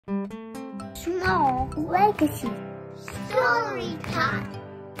Small Legacies Story Time.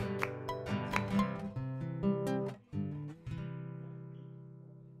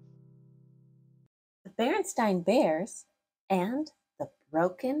 The Berenstain Bears and the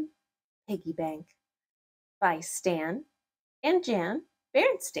Broken Piggy Bank by Stan and Jan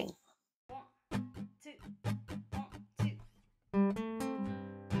Berenstain.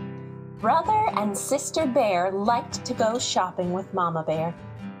 Brother and Sister Bear liked to go shopping with Mama Bear.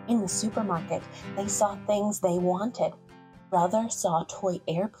 In the supermarket, they saw things they wanted. Brother saw a toy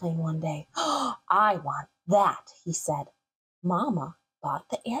airplane one day. "Oh, I want that," he said. Mama bought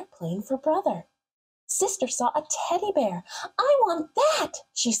the airplane for Brother. Sister saw a teddy bear. "I want that,"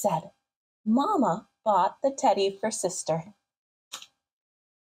 she said. Mama bought the teddy for Sister.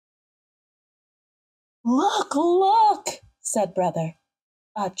 "Look, look," said Brother.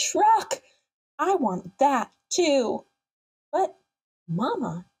 "A truck! I want that too." But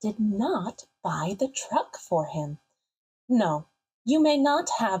Mama did not buy the truck for him. "No, you may not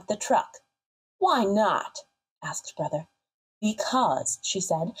have the truck." "Why not?" asked Brother. "Because," she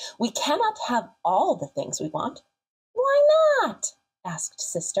said, "we cannot have all the things we want." "Why not?" asked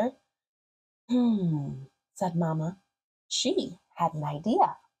Sister. Said Mama. She had an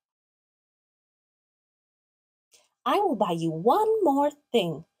idea. "I will buy you one more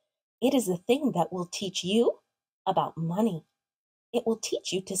thing. It is a thing that will teach you about money. It will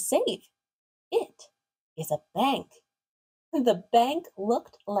teach you to save. It is a bank." The bank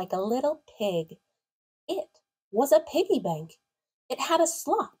looked like a little pig. It was a piggy bank. It had a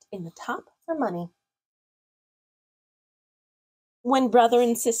slot in the top for money. When Brother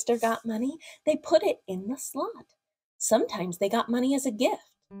and Sister got money, they put it in the slot. Sometimes they got money as a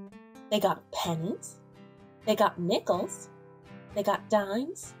gift. They got pennies. They got nickels. They got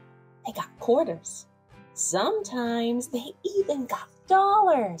dimes. They got quarters. Sometimes they even got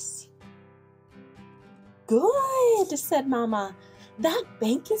dollars. "Good," said Mama. "That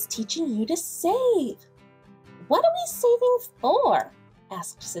bank is teaching you to save." "What are we saving for?"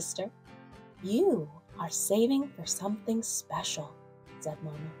 asked Sister. "You are saving for something special," said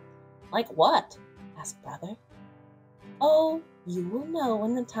Mama. "Like what?" asked Brother. "Oh, you will know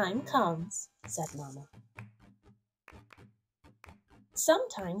when the time comes," said Mama.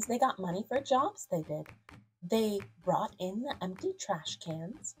 Sometimes they got money for jobs they did. They brought in the empty trash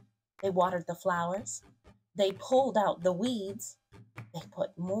cans. They watered the flowers. They pulled out the weeds. They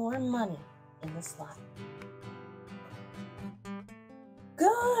put more money in the slot.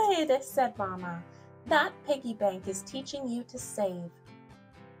 "Good," said Mama. "That piggy bank is teaching you to save."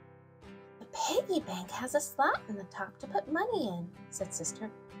 "The piggy bank has a slot in the top to put money in," said Sister.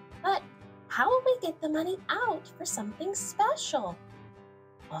 "But how will we get the money out for something special?"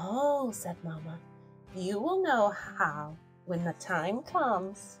 "Oh," said Mama, "you will know how when the time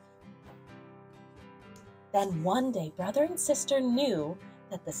comes." Then one day, Brother and Sister knew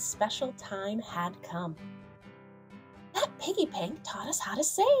that the special time had come. "That piggy bank taught us how to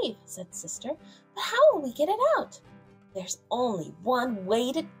save," said Sister. "But how will we get it out?" "There's only one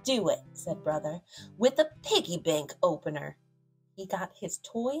way to do it," said Brother, "with a piggy bank opener." He got his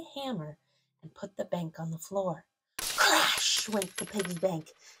toy hammer and put the bank on the floor. Crash went the piggy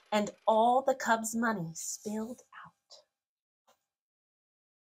bank, and all the cubs' money spilled out.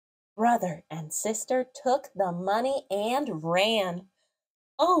 Brother and Sister took the money and ran.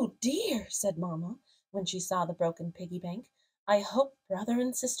 "Oh dear," said Mama when she saw the broken piggy bank. "I hope Brother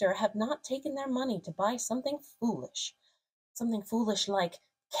and Sister have not taken their money to buy something foolish like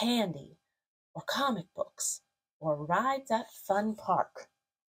candy or comic books or rides at Fun Park."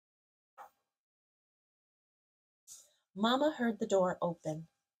 Mama heard the door open.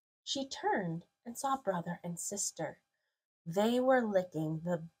 She turned and saw Brother and Sister. They were licking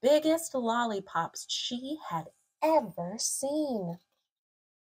the biggest lollipops she had ever seen.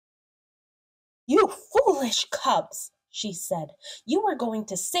 "You foolish cubs," she said. "You are going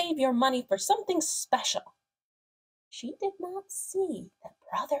to save your money for something special." She did not see that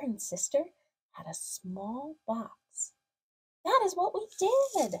Brother and Sister had a small box. "That is what we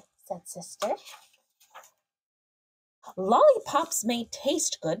did," said Sister. "Lollipops may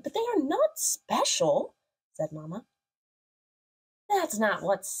taste good, but they are not special," said Mama. "That's not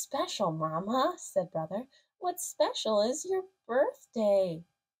what's special, Mama," said Brother. "What's special is your birthday.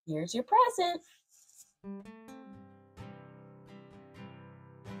 Here's your present."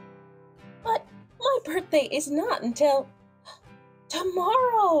 "But my birthday is not until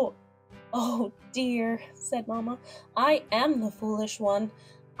tomorrow." "Oh dear," said Mama. "I am the foolish one.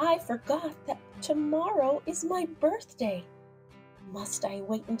 I forgot that tomorrow is my birthday. Must I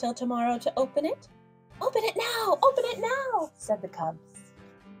wait until tomorrow to open it?" "Open it now! Open it now!" said the cubs.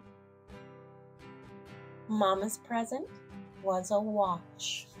 Mama's present was a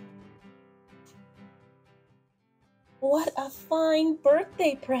watch. "What a fine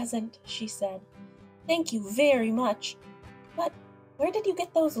birthday present," she said. "Thank you very much. But where did you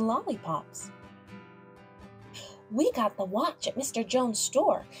get those lollipops?" "We got the watch at Mr. Jones'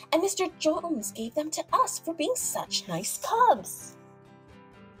 store, and Mr. Jones gave them to us for being such nice cubs."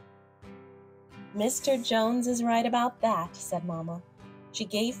 "Mr. Jones is right about that," said Mama. She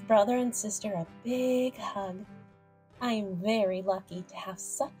gave brother and sister a big hug. "I am very lucky to have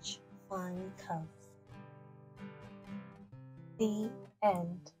such fine cubs." The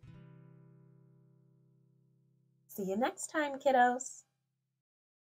end. See you next time, kiddos.